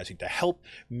organizing to help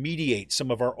mediate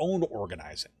some of our own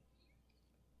organizing,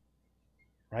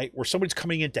 right? Where somebody's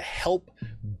coming in to help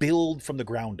build from the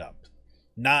ground up,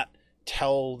 not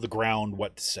tell the ground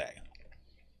what to say,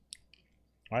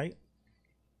 right?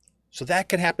 So that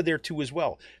can happen there too as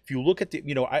well. If you look at the,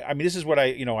 I mean, this is what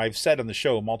I've said on the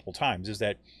show multiple times, is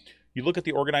that you look at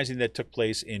the organizing that took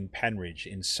place in Penridge,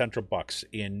 in Central Bucks,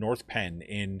 in North Penn,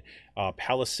 in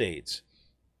Palisades,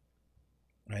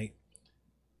 right?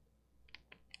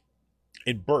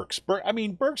 In Berks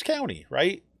County,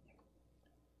 right?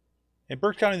 In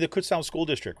Berks County, the Kutztown School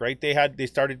District, right? They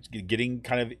started getting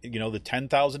kind of, the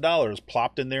 $10,000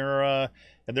 plopped in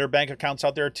their bank accounts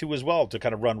out there too as well to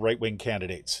kind of run right-wing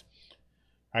candidates.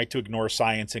 Right, to ignore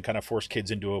science and kind of force kids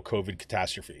into a COVID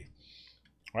catastrophe,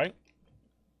 right?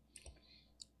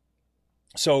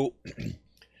 So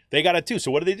they got it too.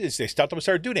 So what did they do? They stopped them and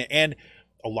started doing it. And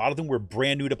a lot of them were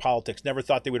brand new to politics, never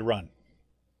thought they would run,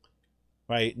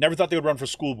 right? Never thought they would run for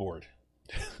school board,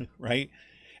 right?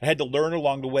 And had to learn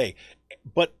along the way.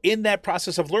 But in that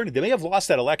process of learning, they may have lost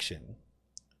that election,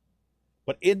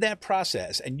 but in that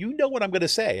process, and you know what I'm going to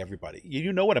say, everybody,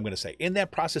 you know what I'm going to say. In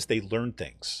that process, they learn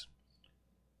things.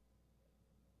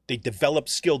 They develop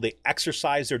skill. They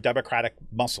exercise their democratic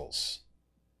muscles,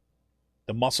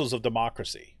 the muscles of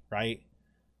democracy, right?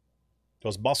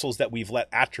 Those muscles that we've let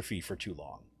atrophy for too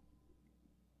long.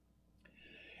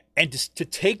 And to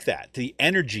take that, the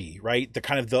energy, right, the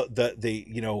kind of the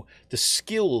you know, the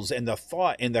skills and the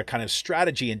thought and the kind of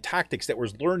strategy and tactics that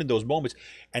was learned in those moments,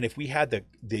 and if we had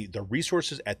the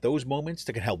resources at those moments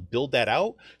that can help build that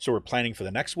out, so we're planning for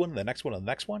the next one, the next one, and the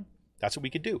next one, that's what we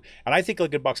could do. And I think,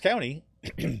 like in Bucks County,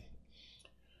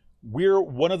 we're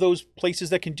one of those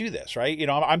places that can do this, right? You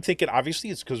know, I'm thinking, obviously,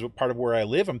 it's because part of where I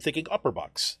live. I'm thinking Upper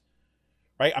Bucks,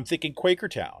 right? I'm thinking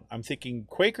Quakertown. I'm thinking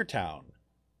Quakertown,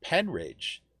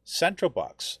 Penridge, Central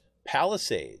Bucks,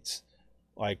 Palisades,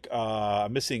 like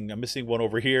I'm missing one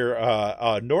over here,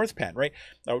 North Penn, right?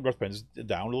 North Penn's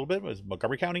down a little bit, it's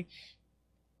Montgomery County.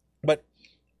 But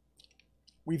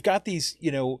we've got these,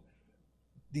 you know,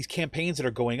 these campaigns that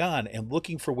are going on and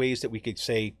looking for ways that we could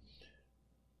say,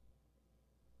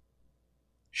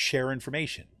 share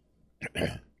information,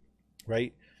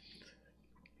 right?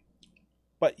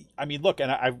 But I mean, look,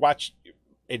 and I've watched,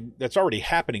 and that's already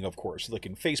happening, of course, like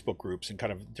in Facebook groups and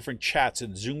kind of different chats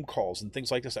and Zoom calls and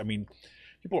things like this. I mean,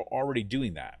 people are already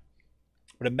doing that.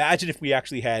 But imagine if we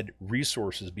actually had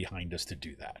resources behind us to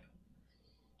do that,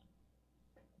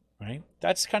 right?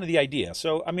 That's kind of the idea.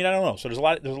 So, I mean, I don't know. So there's a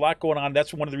lot going on.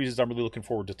 That's one of the reasons I'm really looking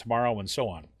forward to tomorrow and so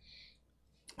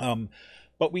on.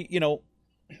 But we, you know,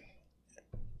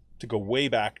 to go way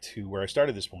back to where I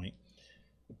started this point,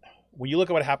 when you look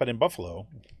at what happened in Buffalo,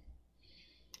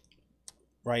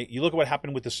 right? You look at what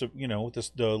happened with the, you know,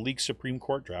 the league Supreme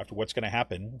Court draft. What's going to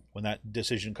happen when that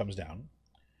decision comes down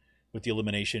with the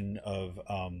elimination of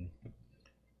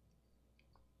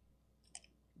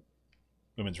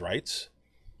women's rights,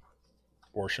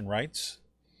 abortion rights,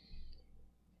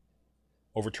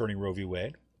 overturning Roe v.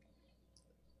 Wade?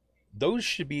 Those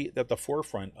should be at the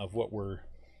forefront of what we're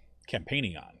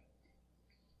campaigning on.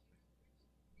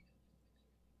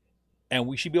 And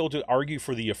we should be able to argue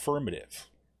for the affirmative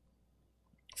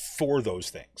for those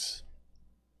things,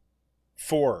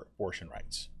 for abortion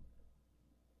rights,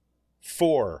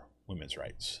 for women's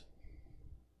rights,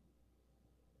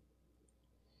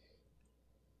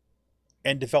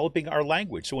 and developing our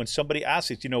language. So when somebody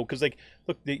asks us, you know, because like,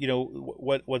 look, you know,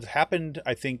 what happened,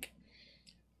 I think,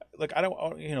 like, I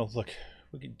don't, you know, look,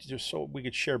 we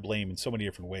could share blame in so many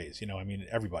different ways, you know, I mean,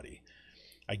 everybody,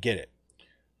 I get it.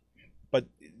 But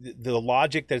the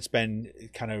logic that's been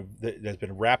kind of, that's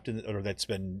been wrapped in, or that's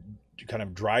been kind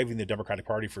of driving the Democratic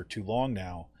Party for too long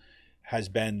now, has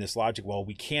been this logic. Well,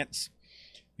 we can't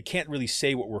really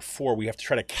say what we're for. We have to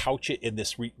try to couch it in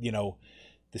this, you know,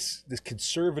 this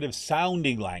conservative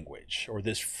sounding language, or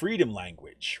this freedom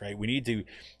language, right? We need to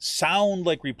sound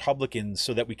like Republicans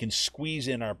so that we can squeeze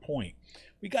in our point.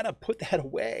 We got to put that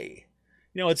away.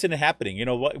 You know, it's in happening. You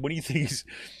know, what do you think?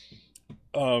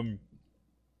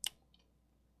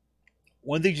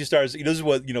 One thing you start, you know, this is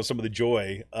what, you know, some of the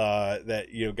joy that,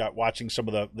 you know, got watching some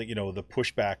of the, you know, the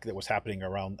pushback that was happening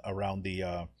around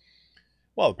the,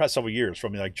 well, the past several years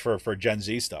from, like, for Gen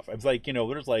Z stuff. It's like, you know,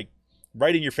 there's like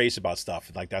right in your face about stuff,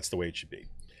 and like, that's the way it should be.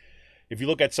 If you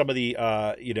look at some of the,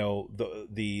 you know,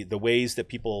 the ways that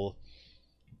people,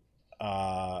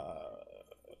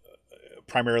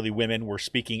 primarily women, were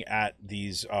speaking at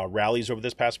these rallies over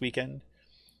this past weekend,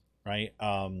 right?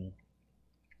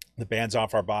 The Bands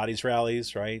Off Our Bodies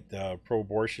rallies, right? The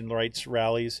pro-abortion rights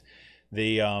rallies.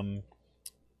 They're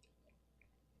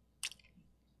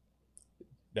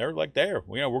like, you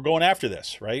know, we're going after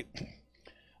this, right?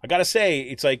 I gotta say,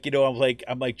 it's like, you know,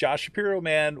 I'm like Josh Shapiro,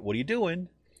 man, what are you doing?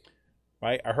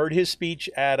 Right? I heard his speech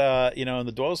at you know, in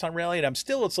the Doylestown rally, and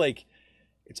it's like,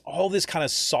 it's all this kind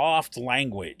of soft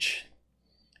language,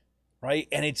 right?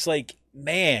 And it's like,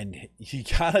 man, you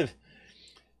gotta,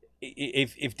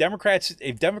 if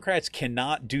Democrats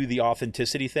cannot do the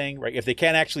authenticity thing, right? If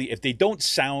they don't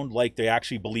sound like they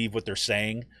actually believe what they're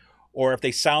saying, or if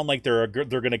they sound like they're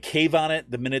going to cave on it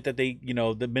the minute that they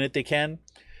can,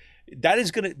 that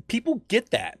is going to, people get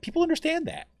that. People understand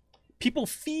that. People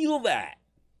feel that.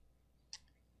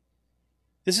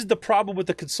 This is the problem with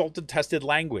the consultant tested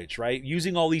language, right?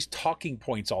 Using all these talking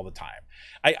points all the time.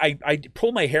 I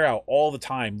pull my hair out all the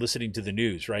time listening to the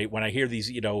news, right? When I hear these,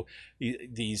 you know,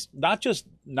 these not just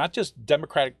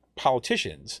Democratic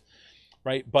politicians,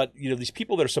 right? But, these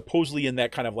people that are supposedly in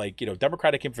that kind of like,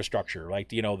 democratic infrastructure, like,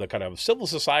 the kind of civil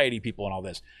society people and all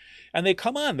this, and they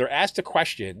come on, they're asked a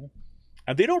question,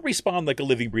 and they don't respond like a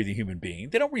living, breathing human being.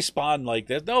 They don't respond like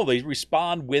that. No, they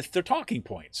respond with their talking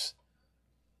points.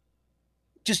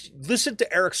 Just listen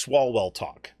to Eric Swalwell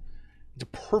talk. It's a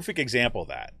perfect example of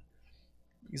that.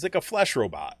 He's like a flesh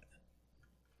robot.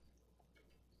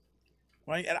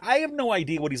 Right? And I have no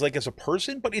idea what he's like as a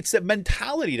person, but it's the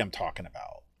mentality that I'm talking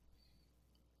about.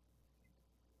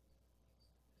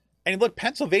 And look,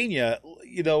 Pennsylvania,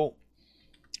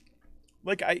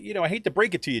 like I hate to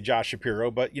break it to you, Josh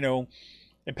Shapiro, but in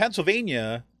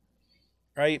Pennsylvania,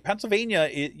 right? Pennsylvania,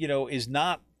 is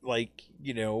not like,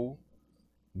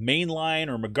 Mainline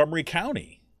or Montgomery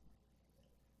County,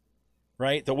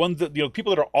 right? The ones that,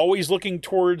 people that are always looking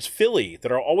towards Philly,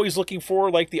 that are always looking for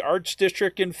like the Arts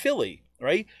District in Philly,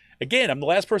 right? Again, I'm the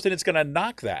last person that's going to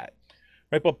knock that,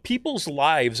 right? But people's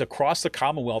lives across the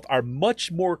Commonwealth are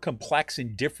much more complex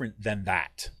and different than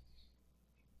that.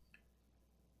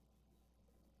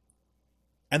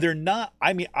 And they're not,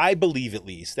 I believe at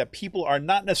least, that people are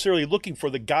not necessarily looking for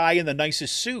the guy in the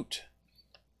nicest suit.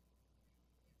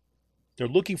 They're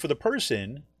looking for the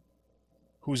person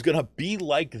who's going to be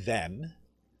like them,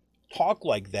 talk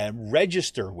like them,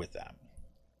 register with them.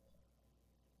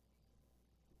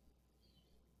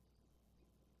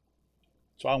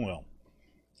 So I don't know.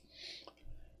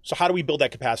 So how do we build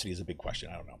that capacity is a big question.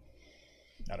 I don't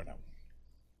know.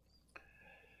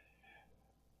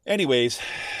 Anyways,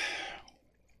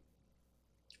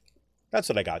 that's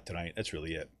what I got tonight. That's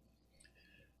really it.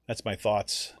 That's my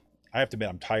thoughts. I have to admit,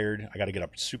 I'm tired. I got to get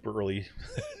up super early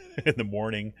in the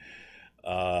morning.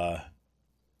 I'm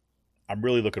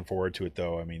really looking forward to it,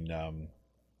 though. I'm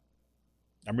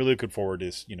really looking forward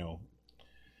to,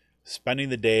 spending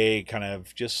the day kind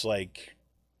of just like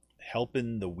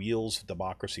helping the wheels of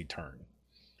democracy turn.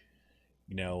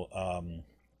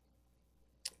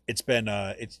 It's been,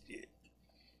 I've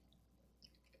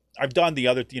done the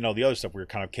other stuff. We were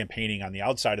kind of campaigning on the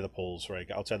outside of the polls, right?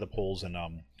 Outside the polls and,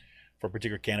 for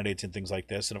particular candidates and things like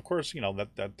this. And of course,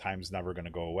 that time's never going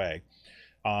to go away.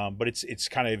 But it's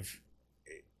kind of,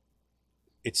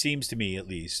 it seems to me, at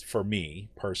least for me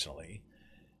personally,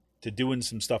 to doing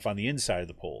some stuff on the inside of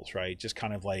the polls, right? Just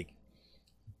kind of like,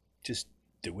 just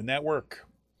doing that work,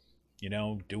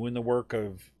 doing the work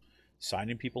of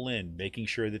signing people in, making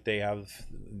sure that they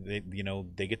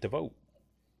get to vote.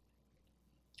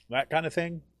 That kind of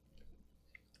thing.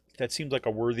 That seems like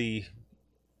a worthy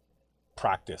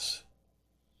practice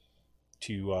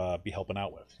to be helping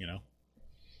out with,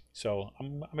 So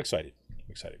I'm excited.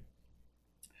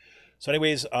 So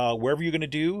anyways, wherever you're going to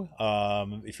do,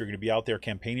 if you're going to be out there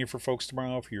campaigning for folks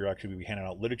tomorrow, if you're actually going to be handing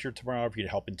out literature tomorrow, if you're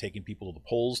helping taking people to the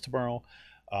polls tomorrow,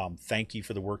 thank you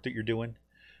for the work that you're doing.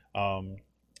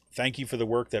 Thank you for the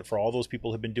work that for all those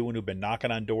people have been doing, who've been knocking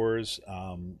on doors,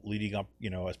 leading up,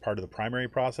 as part of the primary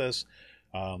process,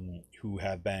 who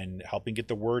have been helping get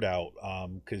the word out.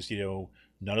 Because,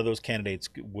 none of those candidates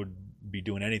would be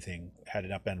doing anything had it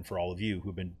not been for all of you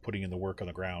who've been putting in the work on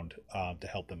the ground to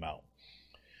help them out.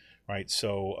 Right.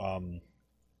 So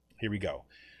here we go.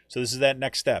 So this is that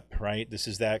next step, right? This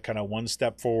is that kind of one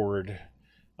step forward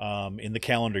in the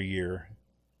calendar year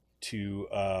to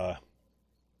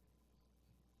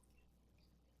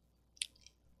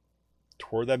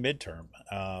toward that midterm.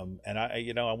 And I'm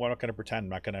not going to pretend. I'm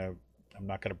not going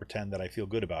to pretend that I feel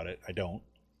good about it. I don't.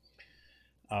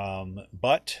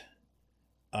 But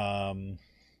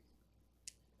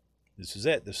this is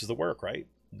it. This is the work, right?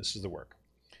 This is the work.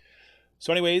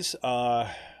 So anyways,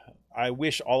 I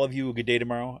wish all of you a good day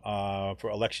tomorrow for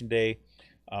Election Day.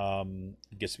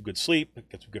 Get some good sleep,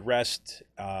 get some good rest,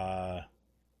 work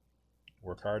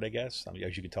hard, I guess.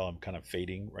 As you can tell, I'm kind of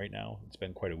fading right now. It's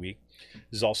been quite a week.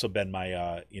 This has also been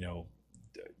my,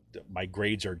 my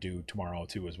grades are due tomorrow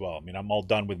too as well. I'm all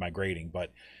done with my grading,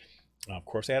 but of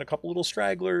course I had a couple little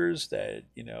stragglers that,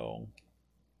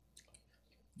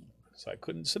 so I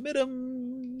couldn't submit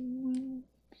them.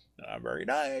 Not very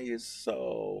nice.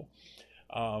 So,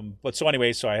 so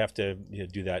anyway, so I have to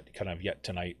do that kind of yet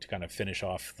tonight to kind of finish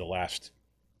off the last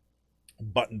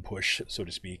button push, so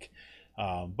to speak.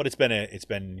 But it's been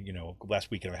last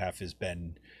week and a half has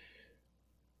been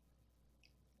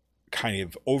kind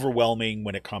of overwhelming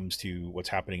when it comes to what's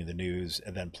happening in the news,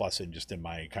 and then plus in just in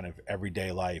my kind of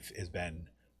everyday life has been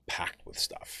packed with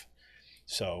stuff.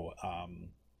 So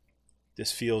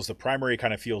the primary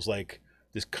kind of feels like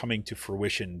this coming to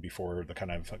fruition before the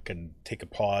kind of can take a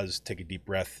pause, take a deep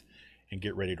breath, and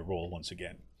get ready to roll once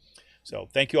again. So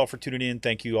thank you all for tuning in.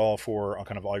 Thank you all for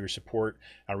kind of all your support.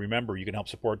 Remember, you can help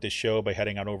support this show by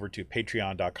heading on over to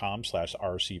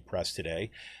patreon.com/RCPress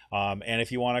today. And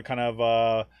if you want to kind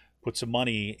of put some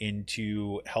money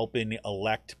into helping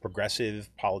elect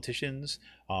progressive politicians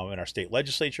in our state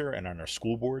legislature and on our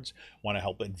school boards, want to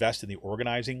help invest in the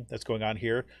organizing that's going on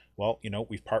here, well,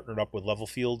 we've partnered up with Level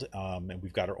Field, and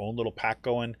we've got our own little pack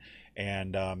going,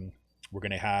 and we're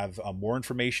going to have more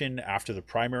information after the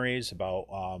primaries about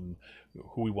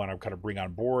who we want to kind of bring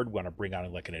on board. We want to bring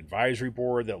on like an advisory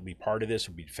board that will be part of this. It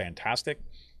would be fantastic.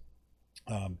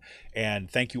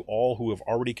 And thank you all who have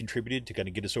already contributed to kind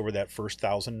of get us over that first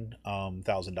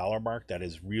 $1,000 mark. That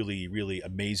is really, really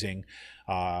amazing.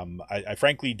 I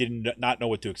frankly did not know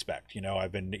what to expect.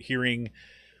 I've been hearing,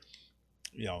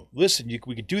 listen,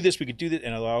 we could do this,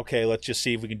 and I'm like, okay, let's just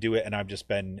see if we can do it. And I've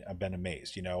been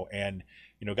amazed, and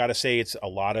got to say, it's a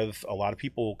lot of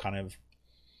people kind of,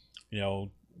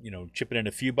 chipping in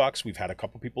a few bucks. We've had a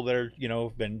couple people that are,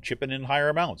 been chipping in higher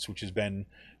amounts, which has been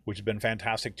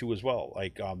fantastic too as well.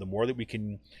 Like the more that we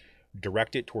can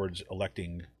direct it towards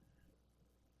electing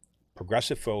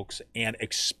progressive folks and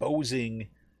exposing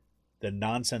the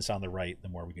nonsense on the right, the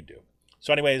more we can do.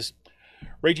 So anyways,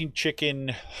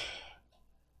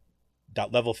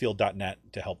 ragingchicken.levelfield.net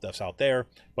to help us out there.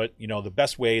 But the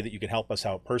best way that you can help us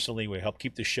out personally, we help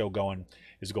keep this show going,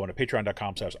 is going to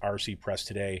patreon.com/RCPress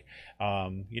today.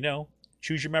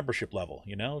 Choose your membership level,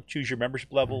 and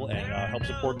help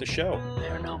support the show.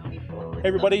 Hey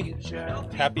everybody,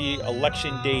 happy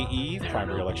Election Day Eve,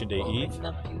 primary Election Day Eve.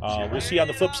 We'll see you on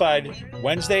the flip side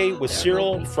Wednesday with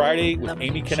Cyril, Friday with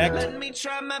Amy Connect.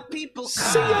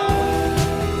 See ya!